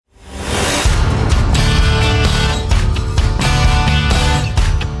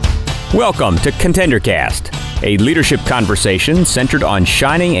Welcome to ContenderCast, a leadership conversation centered on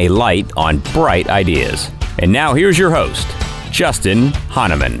shining a light on bright ideas. And now here's your host, Justin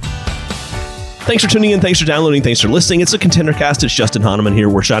Hahnemann. Thanks for tuning in. Thanks for downloading. Thanks for listening. It's the ContenderCast. It's Justin Hahnemann here.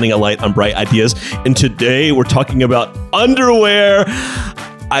 We're shining a light on bright ideas. And today we're talking about underwear.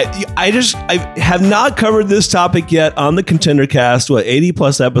 I have not covered this topic yet on the ContenderCast. 80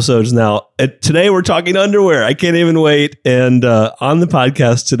 plus episodes now. And today we're talking underwear. I can't even wait. And on the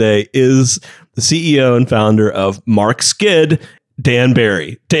podcast today is the CEO and founder of Mark Skid, Dan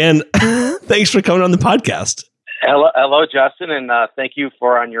Barry. Dan, thanks for coming on the podcast. Hello, Justin, and thank you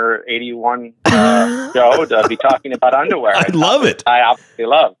for on your 81 show to be talking about underwear. I love it. I obviously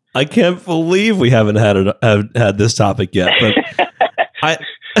love. I can't believe we haven't had this topic yet, but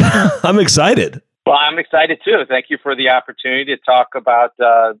I'm excited. Well, I'm excited too. Thank you for the opportunity to talk about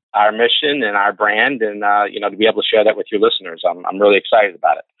our mission and our brand, and to be able to share that with your listeners. I'm really excited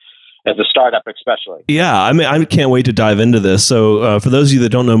about it. As a startup, especially. Yeah, I can't wait to dive into this. So for those of you that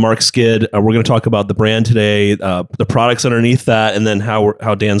don't know Mark Skid, we're going to talk about the brand today, the products underneath that, and then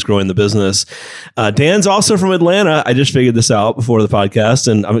how Dan's growing the business. Dan's also from Atlanta. I just figured this out before the podcast,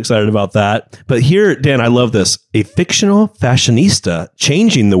 and I'm excited about that. But here, Dan, I love this. A fictional fashionista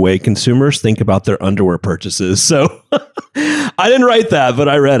changing the way consumers think about their underwear purchases. So I didn't write that, but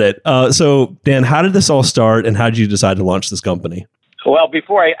I read it. So Dan, how did this all start, and how did you decide to launch this company? Well,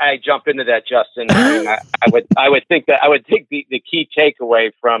 before I jump into that, Justin, I would think the key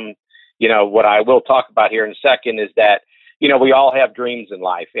takeaway from, what I will talk about here in a second is that, we all have dreams in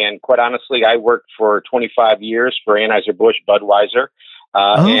life. And quite honestly, I worked for 25 years for Anheuser-Busch Budweiser.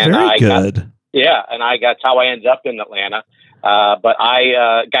 Very good. And that's how I ended up in Atlanta. But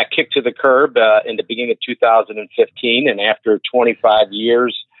I got kicked to the curb in the beginning of 2015. And after 25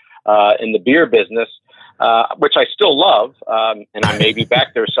 years in the beer business, which I still love, and I may be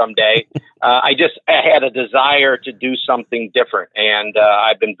back there someday. I had a desire to do something different. And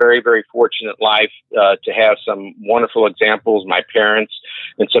I've been very, very fortunate in life to have some wonderful examples, my parents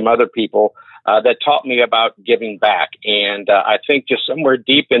and some other people that taught me about giving back. And I think just somewhere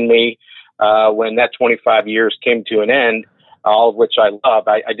deep in me, when that 25 years came to an end, all of which I love,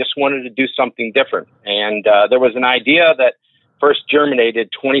 I just wanted to do something different. And there was an idea that first germinated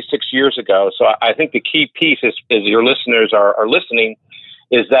 26 years ago. So I think the key piece is your listeners are listening,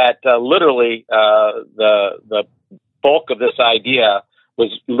 is that literally the bulk of this idea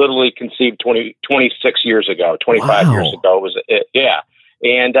was literally conceived 26 years ago, 25 years ago.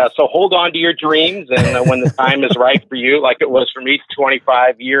 And so hold on to your dreams. And when the time is right for you, like it was for me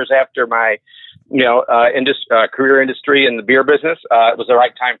 25 years after my career industry in the beer business, it was the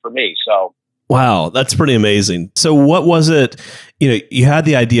right time for me. So. Wow, that's pretty amazing. So what was it, you had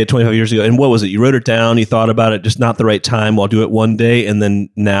the idea 25 years ago, and what was it? You wrote it down, you thought about it, just not the right time, I'll do it one day, and then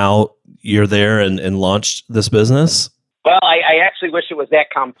now you're there and launched this business? Well, I actually wish it was that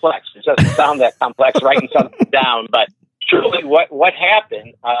complex. It doesn't sound that complex, writing something down, but truly what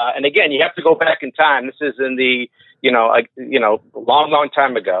happened, and again, you have to go back in time. This is in the, long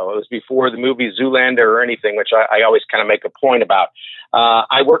time ago. It was before the movie Zoolander or anything, which I always kind of make a point about.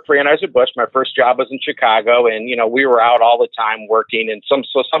 I worked for Anheuser-Busch. My first job was in Chicago, and, we were out all the time working. And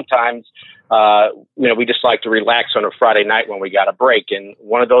sometimes, we just like to relax on a Friday night when we got a break. And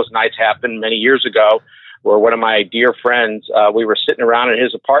one of those nights happened many years ago where one of my dear friends, we were sitting around in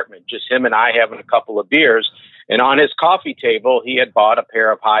his apartment, just him and I having a couple of beers. And on his coffee table, he had bought a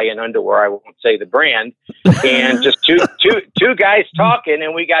pair of high-end underwear. I won't say the brand. And just two guys talking,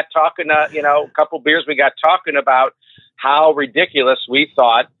 and we got talking, a couple of beers. We got talking about how ridiculous we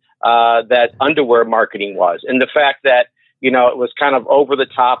thought that underwear marketing was. And the fact that, it was kind of over the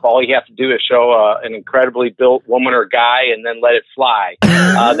top. All you have to do is show an incredibly built woman or guy and then let it fly.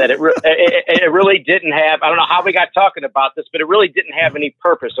 That it really didn't have, I don't know how we got talking about this, but it really didn't have any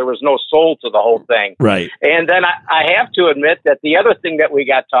purpose. There was no soul to the whole thing. Right. And then I have to admit that the other thing that we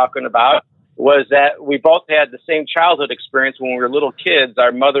got talking about was that we both had the same childhood experience when we were little kids.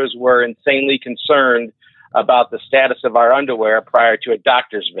 Our mothers were insanely concerned about the status of our underwear prior to a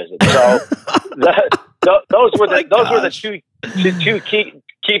doctor's visit. So those were the two key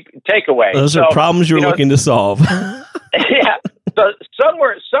takeaways. Those are problems you're looking to solve. Yeah. So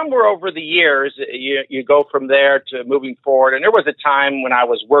somewhere over the years, you go from there to moving forward. And there was a time when I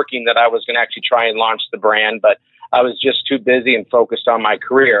was working that I was going to actually try and launch the brand, but I was just too busy and focused on my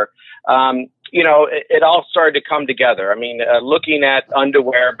career. It all started to come together. I mean, looking at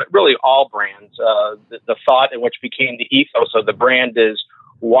underwear, but really all brands, the thought in which became the ethos of the brand is,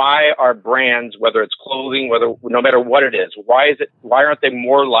 why are brands, whether it's clothing, no matter what it is, why aren't they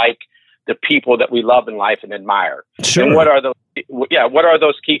more like the people that we love in life and admire. Sure. And what are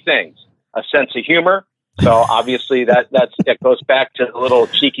those key things? A sense of humor. So obviously that goes back to the little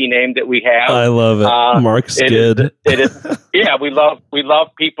cheeky name that we have. I love it. Mark Skid. It is. Yeah, we love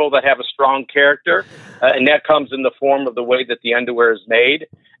people that have a strong character, and that comes in the form of the way that the underwear is made.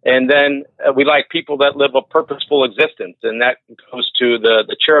 And then we like people that live a purposeful existence, and that goes to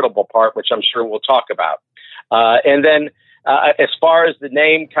the charitable part, which I'm sure we'll talk about. And then as far as the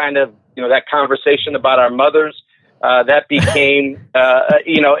name, kind of, that conversation about our mothers, that became,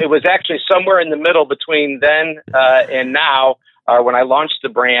 it was actually somewhere in the middle between then and now, when I launched the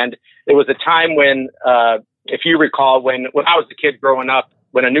brand. It was a time when, if you recall, when I was a kid growing up,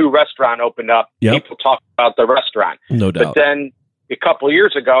 when a new restaurant opened up, people talked about the restaurant. No doubt. But then a couple of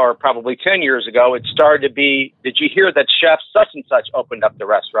years ago, or probably 10 years ago, it started to be, did you hear that chef such and such opened up the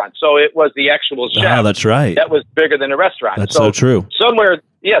restaurant? So it was the actual chef. Oh, that's right. That was bigger than the restaurant. That's so true. Somewhere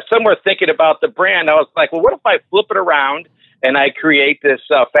thinking about the brand, I was like, well, what if I flip it around and I create this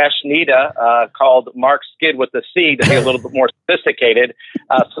fashionita called Mark Skid with a C to be a little bit more sophisticated.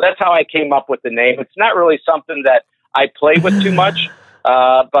 So that's how I came up with the name. It's not really something that I play with too much.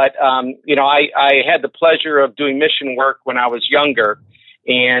 But I had the pleasure of doing mission work when I was younger,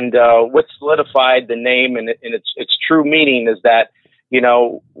 and what solidified the name and its true meaning is that,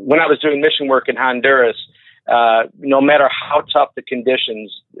 when I was doing mission work in Honduras, no matter how tough the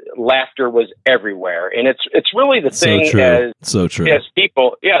conditions, laughter was everywhere. And it's really the thing as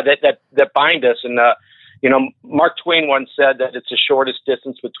people, that bind us. And, Mark Twain once said that it's the shortest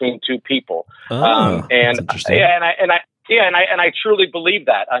distance between two people. And I truly believe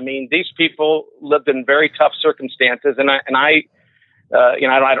that. I mean, these people lived in very tough circumstances, and I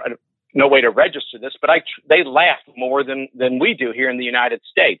don't no way to register this, but they laugh more than we do here in the United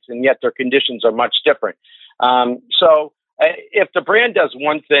States, and yet their conditions are much different. So if the brand does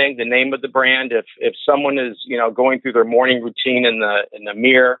one thing, the name of the brand, if someone is going through their morning routine in the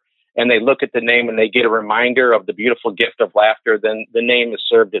mirror, and they look at the name and they get a reminder of the beautiful gift of laughter, then the name has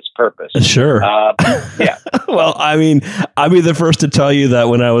served its purpose. Sure. Yeah. Well, I mean, I'll be the first to tell you that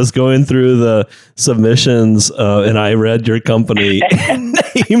when I was going through the submissions and I read your company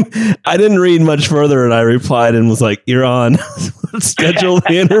name, I didn't read much further, and I replied and was like, "You're on. Schedule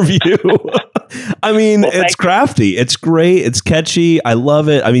the interview." I mean, it's crafty. It's great. It's catchy. I love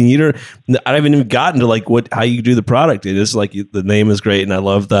it. I mean, I haven't even gotten to how you do the product. It is like the name is great, and I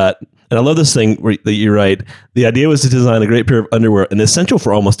love that. And I love this thing that you write. The idea was to design a great pair of underwear, and essential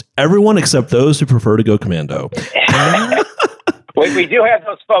for almost everyone except those who prefer to go commando. We do have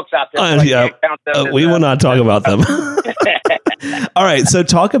those folks out there. We will not talk about them. All right. So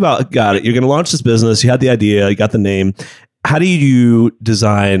got it. You're going to launch this business. You had the idea. You got the name. How do you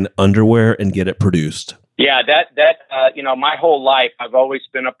design underwear and get it produced? Yeah, my whole life, I've always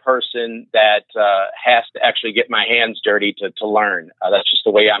been a person that has to actually get my hands dirty to learn. That's just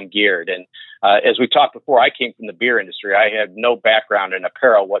the way I'm geared. And as we talked before, I came from the beer industry. I had no background in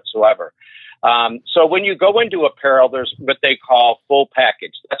apparel whatsoever. So when you go into apparel, there's what they call full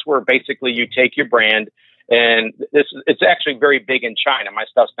package. That's where basically you take your brand, and it's actually very big in China. My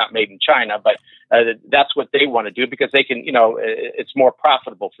stuff's not made in China, but that's what they want to do because they can, it's more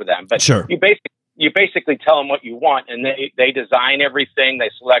profitable for them. But sure. You basically tell them what you want, and they design everything. They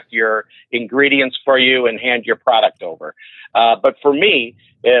select your ingredients for you and hand your product over. But for me,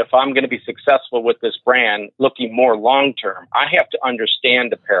 if I'm going to be successful with this brand, looking more long term, I have to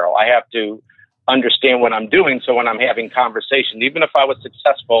understand apparel. I have to understand what I'm doing. So when I'm having conversations, even if I was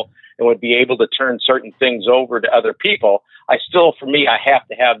successful and would be able to turn certain things over to other people, I have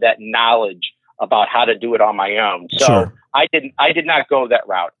to have that knowledge about how to do it on my own. So sure. I did not go that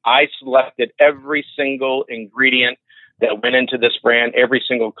route. I selected every single ingredient that went into this brand, every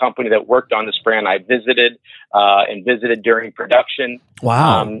single company that worked on this brand. I visited and visited during production.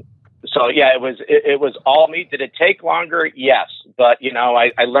 Wow. So yeah, it was all me. Did it take longer? Yes. But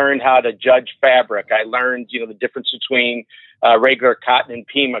I learned how to judge fabric. I learned, the difference between regular cotton and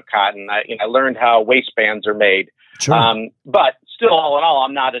Pima cotton. I learned how waistbands are made. Sure. But still, all in all,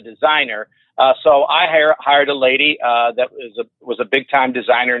 I'm not a designer. So I hired a lady that was a big time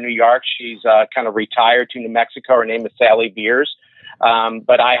designer in New York. She's kind of retired to New Mexico. Her name is Sally Beers.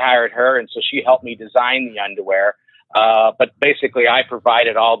 But I hired her, and so she helped me design the underwear. But basically, I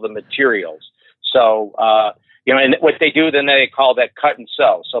provided all the materials. So, and what they do, then they call that cut and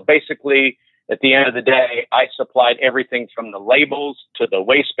sew. So basically, at the end of the day, I supplied everything from the labels to the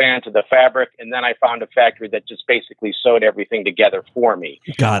waistband to the fabric. And then I found a factory that just basically sewed everything together for me.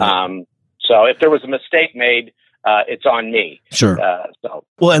 Got it. So if there was a mistake made, it's on me. Sure. So.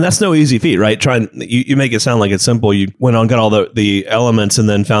 Well, and that's no easy feat, right? You make it sound like it's simple. You went on, got all the elements, and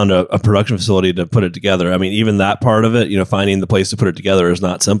then found a production facility to put it together. I mean, even that part of it, finding the place to put it together is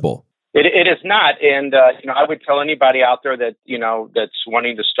not simple. It is not, and I would tell anybody out there that that's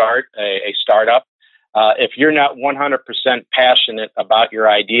wanting to start a startup, if you're not 100% passionate about your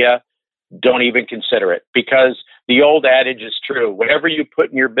idea, don't even consider it, because the old adage is true. Whatever you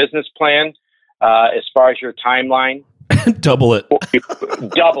put in your business plan, as far as your timeline, double it.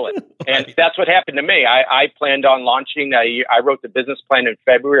 Double it. And that's what happened to me. I planned on launching. I wrote the business plan in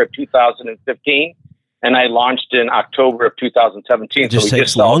February of 2015, and I launched in October of 2017. It just so we takes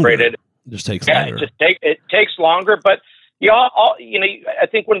just celebrated. Longer. It just takes longer. It takes longer, but I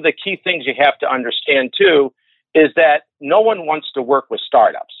think one of the key things you have to understand too is that no one wants to work with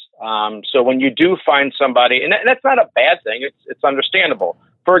startups. So when you do find somebody, and that's not a bad thing, it's understandable.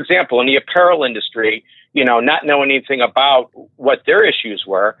 For example, in the apparel industry, not knowing anything about what their issues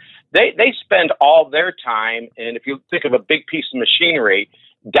were, they spend all their time, and if you think of a big piece of machinery,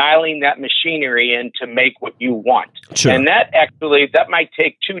 dialing that machinery in to make what you want. Sure. And that might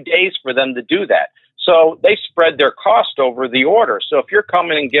take 2 days for them to do that. So they spread their cost over the order. So if you're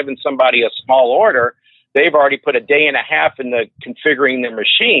coming and giving somebody a small order, they've already put a day and a half into configuring their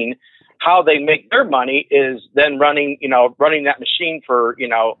machine. How they make their money is then running that machine for,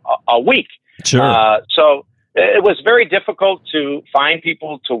 a week. Sure. So it was very difficult to find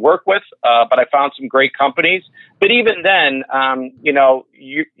people to work with, but I found some great companies. But even then,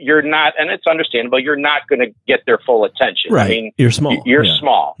 you're not, and it's understandable, you're not going to get their full attention. Right. I mean, you're small. You're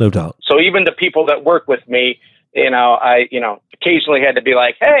small. No doubt. So even the people that work with me, I occasionally had to be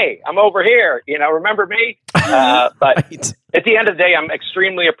like, hey, I'm over here, remember me? But right. At the end of the day, I'm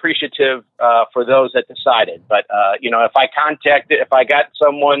extremely appreciative for those that decided. But, if I got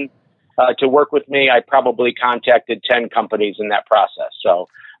someone to work with me, I probably contacted 10 companies in that process. So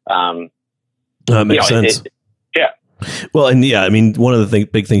that makes sense. Yeah. Well, and yeah, I mean, one of the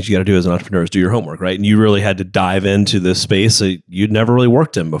big things you got to do as an entrepreneur is do your homework, right? And you really had to dive into this space that you'd never really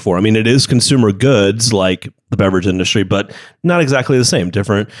worked in before. I mean, it is consumer goods like the beverage industry, but not exactly the same.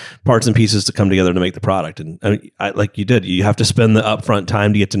 Different parts and pieces to come together to make the product. And I mean, like you did, you have to spend the upfront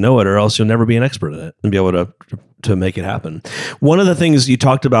time to get to know it, or else you'll never be an expert in it and be able to make it happen. One of the things you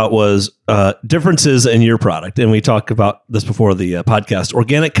talked about was differences in your product. And we talked about this before the podcast,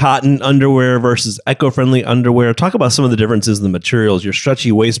 organic cotton underwear versus eco-friendly underwear. Talk about some of the differences in the materials, your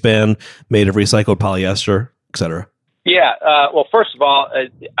stretchy waistband made of recycled polyester, et cetera. Yeah. Well, first of all,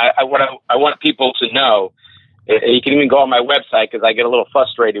 I want people to know, you can even go on my website because I get a little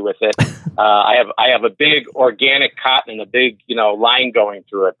frustrated with it. I have a big organic cotton and a big, line going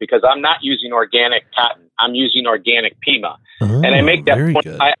through it because I'm not using organic cotton. I'm using organic Pima. And I make that point.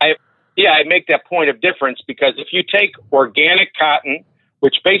 I make that point of difference because if you take organic cotton,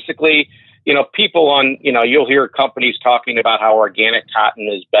 which basically, people you'll hear companies talking about how organic cotton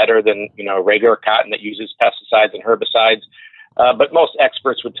is better than, regular cotton that uses pesticides and herbicides. But most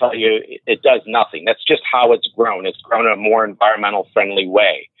experts would tell you it does nothing. That's just how it's grown. It's grown in a more environmental friendly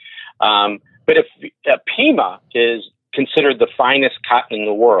way. But if Pima is considered the finest cotton in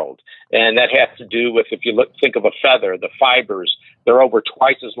the world, and that has to do with, if you think of a feather, the fibers, they're over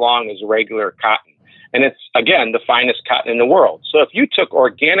twice as long as regular cotton. And it's, again, the finest cotton in the world. So if you took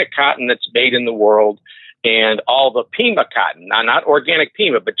organic cotton that's made in the world and all the Pima cotton, not organic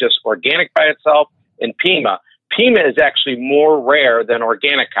Pima, but just organic by itself and Pima is actually more rare than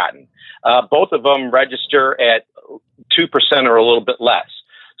organic cotton. Both of them register at 2% or a little bit less.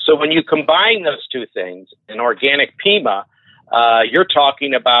 So when you combine those two things, an organic Pima, you're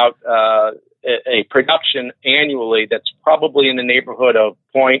talking about a production annually that's probably in the neighborhood of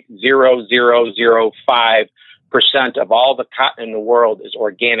 0.0005% of all the cotton in the world is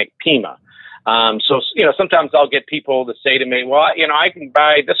organic Pima. So sometimes I'll get people to say to me, well, I can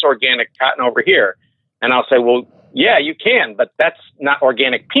buy this organic cotton over here. And I'll say, well, yeah, you can, but that's not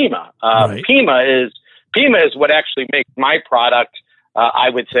organic Pima. Right. Pima is what actually makes my product, I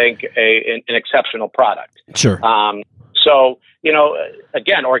would think, an exceptional product. Sure. So,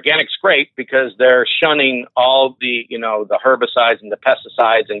 again, organic's great because they're shunning all the, the herbicides and the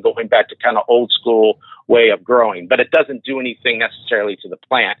pesticides and going back to kind of old school way of growing. But it doesn't do anything necessarily to the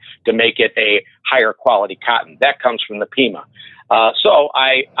plant to make it a higher quality cotton. That comes from the Pima. So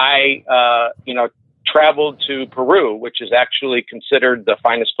I traveled to Peru, which is actually considered the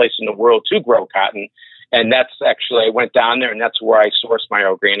finest place in the world to grow cotton. And that's actually, I went down there and that's where I sourced my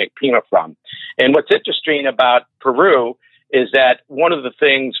organic Pima from. And what's interesting about Peru is that one of the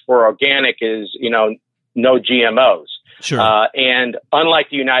things for organic is, no GMOs. Sure. And unlike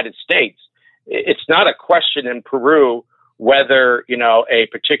the United States, it's not a question in Peru whether, a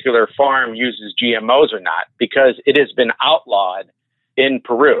particular farm uses GMOs or not, because it has been outlawed in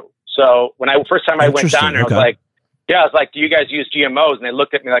Peru. So when first time I went down there, I was like, do you guys use GMOs? And they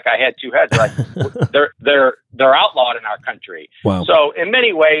looked at me like I had two heads. Like, they're outlawed in our country. Wow. So in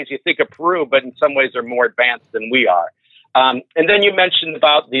many ways, you think of Peru, but in some ways they're more advanced than we are. And then you mentioned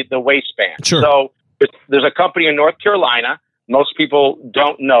about the waistband. Sure. So there's a company in North Carolina. Most people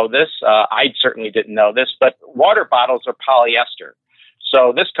don't know this. I certainly didn't know this, but water bottles are polyester.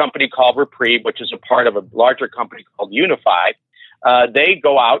 So this company called Reprieve, which is a part of a larger company called Unified, they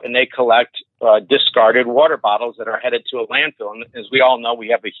go out and they collect discarded water bottles that are headed to a landfill. And as we all know, we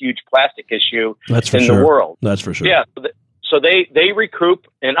have a huge plastic issue in the world. That's for sure. Yeah. So they recoup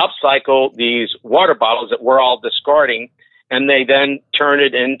and upcycle these water bottles that we're all discarding, and they then turn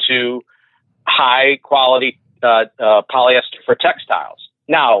it into high quality polyester for textiles.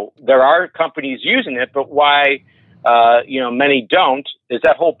 Now, there are companies using it, but why many don't is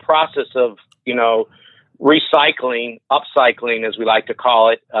that whole process of recycling, upcycling, as we like to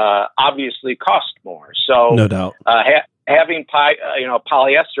call it, obviously costs more. So no doubt, having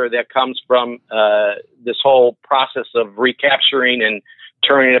polyester that comes from this whole process of recapturing and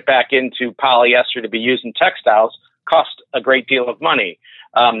turning it back into polyester to be used in textiles costs a great deal of money.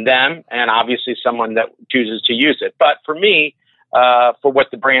 Them and obviously someone that chooses to use it. But for me, for what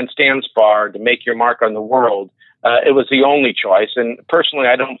the brand stands for, to make your mark on the world, it was the only choice. And personally,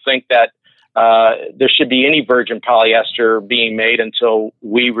 I don't think that there should be any virgin polyester being made until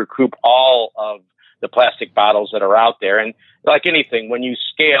we recoup all of the plastic bottles that are out there. And like anything, when you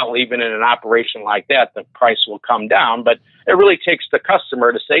scale, even in an operation like that, the price will come down. But it really takes the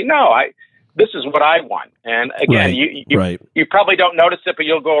customer to say, no, this is what I want. And again, you probably don't notice it, but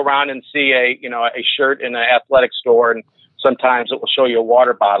you'll go around and see a shirt in an athletic store, and sometimes it will show you a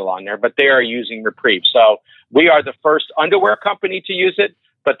water bottle on there, but they are using Reprieve. So we are the first underwear company to use it,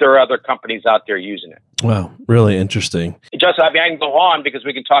 but there are other companies out there using it. Wow. Really interesting. Justin, I can go on because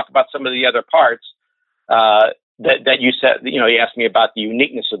we can talk about some of the other parts that you said. You asked me about the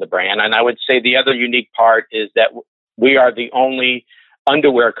uniqueness of the brand. And I would say the other unique part is that we are the only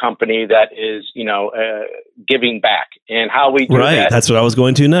underwear company that is, giving back, and how we do that. That's what I was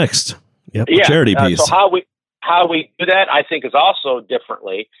going to next. Yep. Yeah. Charity piece. So how we do that, I think, is also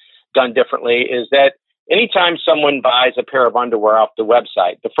done differently, is that anytime someone buys a pair of underwear off the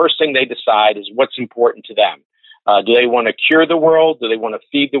website, the first thing they decide is what's important to them. Do they want to cure the world? Do they want to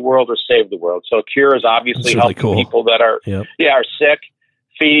feed the world or save the world? So cure is obviously really helping people that are sick.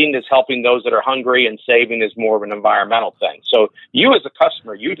 Feeding is helping those that are hungry, and saving is more of an environmental thing. So you as a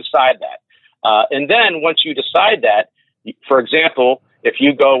customer, you decide that. And then once you decide that, for example, if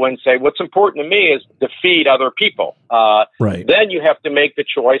you go and say, what's important to me is to feed other people, then you have to make the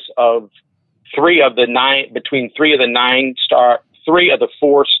choice of three of the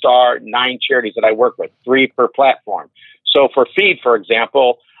 4-star 9 charities that I work with, 3 per platform. So for feed, for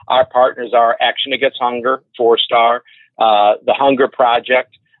example, our partners are Action Against Hunger, 4-star, the Hunger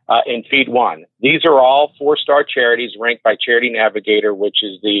Project, and Feed One. These are all 4-star charities ranked by Charity Navigator, which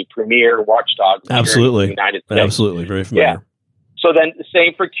is the premier watchdog in the United States. Absolutely. Very familiar. Yeah. So then the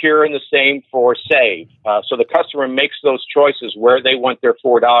same for Cure and the same for Save. So the customer makes those choices where they want their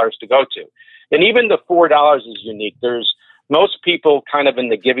 $4 to go to. And even the $4 is unique. There's most people kind of in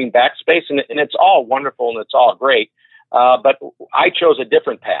the giving back space, and it's all wonderful and it's all great. But I chose a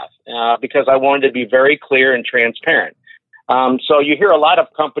different path because I wanted to be very clear and transparent. So you hear a lot of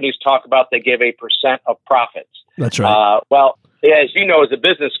companies talk about they give 1% of profits. That's right. Well, as you know, as a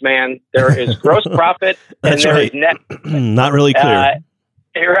businessman, there is gross profit and there is net. Not really clear.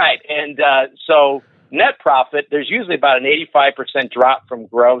 You're right. And so net profit, there's usually about an 85% drop from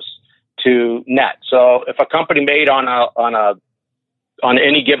gross to net. So if a company made on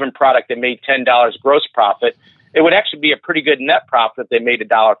any given product, they made $10 gross profit, it would actually be a pretty good net profit if they made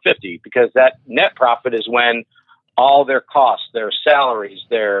 $1.50, because that net profit is when all their costs, their salaries,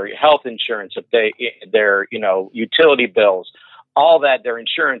 their health insurance, their utility bills, all that, their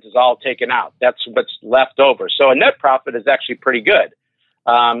insurance is all taken out. That's what's left over. So a net profit is actually pretty good.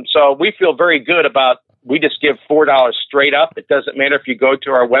 So we feel very good about, we just give $4 straight up. It doesn't matter if you go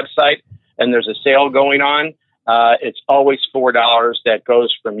to our website and there's a sale going on. It's always $4 that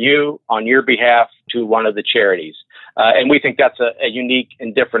goes from you on your behalf to one of the charities. And we think that's a unique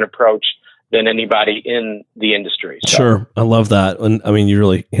and different approach than anybody in the industry. So. Sure. I love that. And I mean, you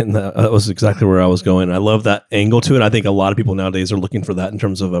really, that was exactly where I was going. I love that angle to it. I think a lot of people nowadays are looking for that in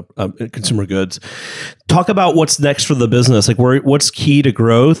terms of consumer goods. Talk about what's next for the business. Like what's key to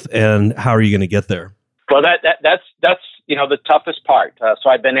growth and how are you going to get there? Well, that's the toughest part. So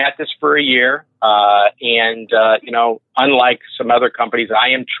I've been at this for a year, and unlike some other companies, I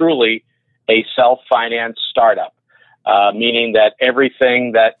am truly a self-financed startup, meaning that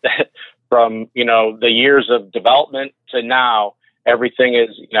everything that from the years of development to now, everything is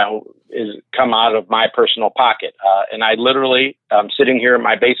come out of my personal pocket. And I literally, sitting here in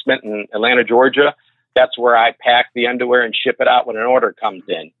my basement in Atlanta, Georgia, that's where I pack the underwear and ship it out when an order comes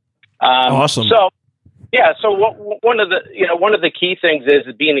in. Awesome. So one of the key things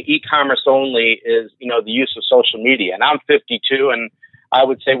is being an e-commerce only is, the use of social media. And I'm 52, and I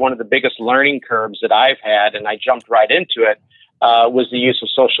would say one of the biggest learning curves that I've had, and I jumped right into it, was the use of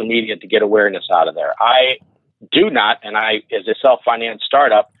social media to get awareness out of there. I do not, and as a self-financed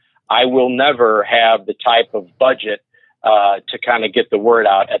startup, I will never have the type of budget to kind of get the word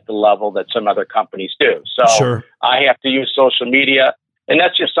out at the level that some other companies do. So Sure. I have to use social media, and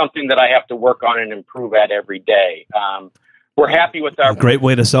that's just something that I have to work on and improve at every day. We're happy with our... Great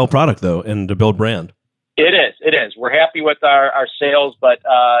way to sell product, though, and to build brand. It is. We're happy with our sales, but,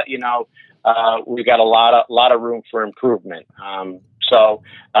 we've got a lot of room for improvement. So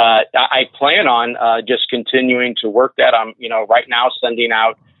I plan on just continuing to work that. I'm, right now sending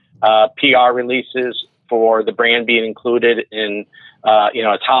out PR releases for the brand being included in,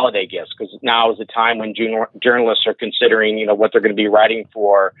 it's holiday gifts, because now is the time when journalists are considering, what they're going to be writing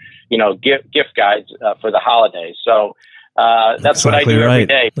for, gift guides for the holidays. So that's what I do every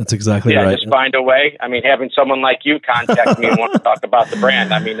day. That's exactly right. Just find a way. I mean, having someone like you contact me and want to talk about the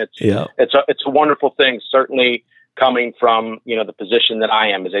brand, I mean, it's a wonderful thing. Certainly coming from, the position that I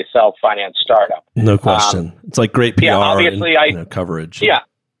am as a self-financed startup. No question. It's like great PR obviously and coverage. Yeah.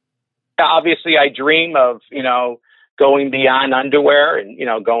 Obviously, I dream of, going beyond underwear and,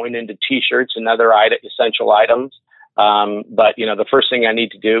 going into T-shirts and other essential items. But, the first thing I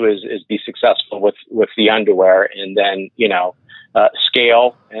need to do is be successful with the underwear, and then,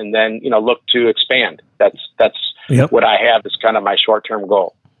 scale, and then, look to expand. That's what I have as kind of my short-term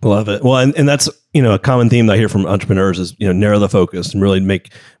goal. Love it. Well, and that's, a common theme that I hear from entrepreneurs is, narrow the focus and really make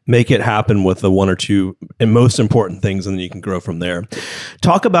it happen with the one or two and most important things, and then you can grow from there.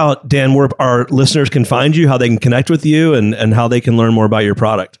 Talk about, Dan, where our listeners can find you, how they can connect with you, and how they can learn more about your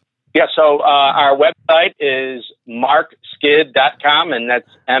product. Yeah, so our website is markskid.com, and that's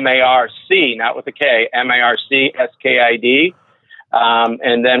M-A-R-C, not with a K, M-A-R-C-S-K-I-D.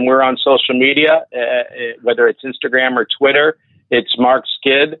 And then we're on social media, whether it's Instagram or Twitter, it's Mark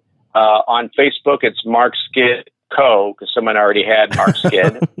Skid. On Facebook, it's Mark Skid Co., because someone already had Mark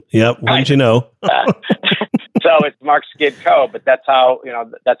Skid. Yep, wouldn't you know? So it's Mark Skid Co., but that's how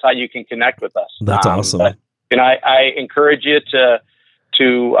you can connect with us. That's awesome. But, I encourage you to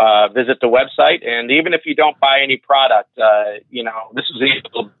visit the website, and even if you don't buy any product, this is a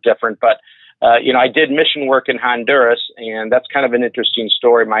little different, but I did mission work in Honduras, and that's kind of an interesting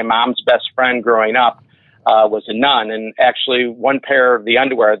story. My mom's best friend growing up was a nun, and actually one pair of the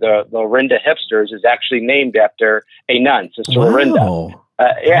underwear, the Lorinda Hipsters, is actually named after a nun, Sister Lorinda. So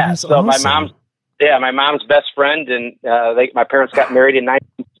awesome. My mom's best friend, and my parents got married in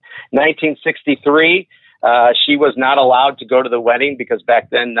 1963. She was not allowed to go to the wedding because back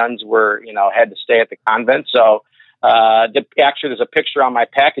then nuns were, had to stay at the convent. So actually, there's a picture on my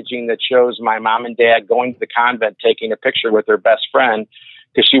packaging that shows my mom and dad going to the convent, taking a picture with their best friend,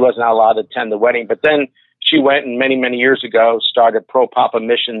 because she wasn't allowed to attend the wedding. But then she went, and many, many years ago, started Pro Papa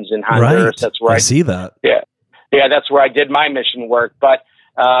Missions in Honduras. Right. That's where I see that. Yeah, that's where I did my mission work. But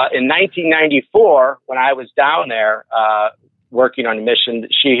in 1994, when I was down there working on a mission,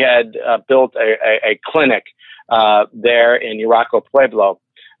 she had built a clinic there in Yuraco Pueblo,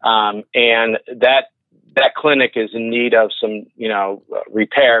 and that clinic is in need of some,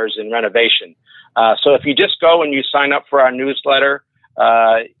 repairs and renovation. So if you just go and you sign up for our newsletter,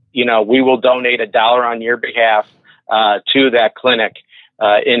 we will donate $1 on your behalf to that clinic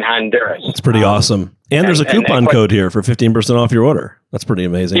in Honduras. That's pretty awesome. And there's a coupon code here for 15% off your order. That's pretty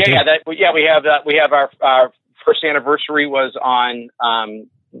amazing. We have our first anniversary was on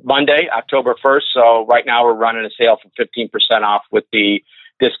Monday, October 1st. So right now we're running a sale for 15% off with the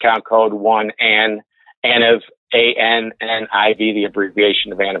discount code ANNIV, A-N-N-I-V, the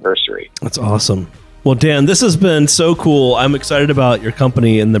abbreviation of anniversary. That's awesome. Well, Dan, this has been so cool. I'm excited about your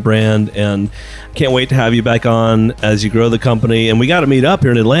company and the brand, and can't wait to have you back on as you grow the company. And we got to meet up here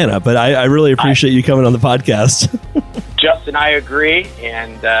in Atlanta, but I really appreciate you coming on the podcast. Justin, I agree,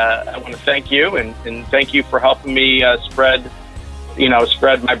 and I want to thank you, and thank you for helping me spread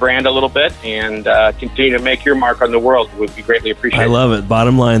my brand a little bit, and continue to make your mark on the world. Would be greatly appreciated. I love it.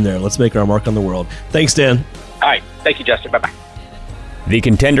 Bottom line there. Let's make our mark on the world. Thanks, Dan. All right. Thank you, Justin. Bye-bye. The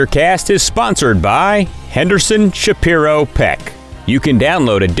Contender Cast is sponsored by Henderson Shapiro Peck. You can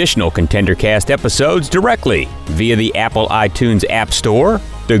download additional Contender Cast episodes directly via the Apple iTunes App Store,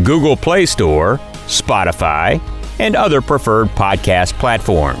 the Google Play Store, Spotify, and other preferred podcast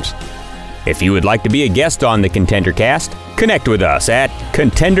platforms. If you would like to be a guest on the Contender Cast, connect with us at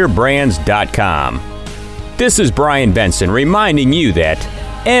contenderbrands.com. This is Brian Benson reminding you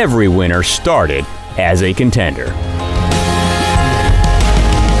that every winner started as a contender.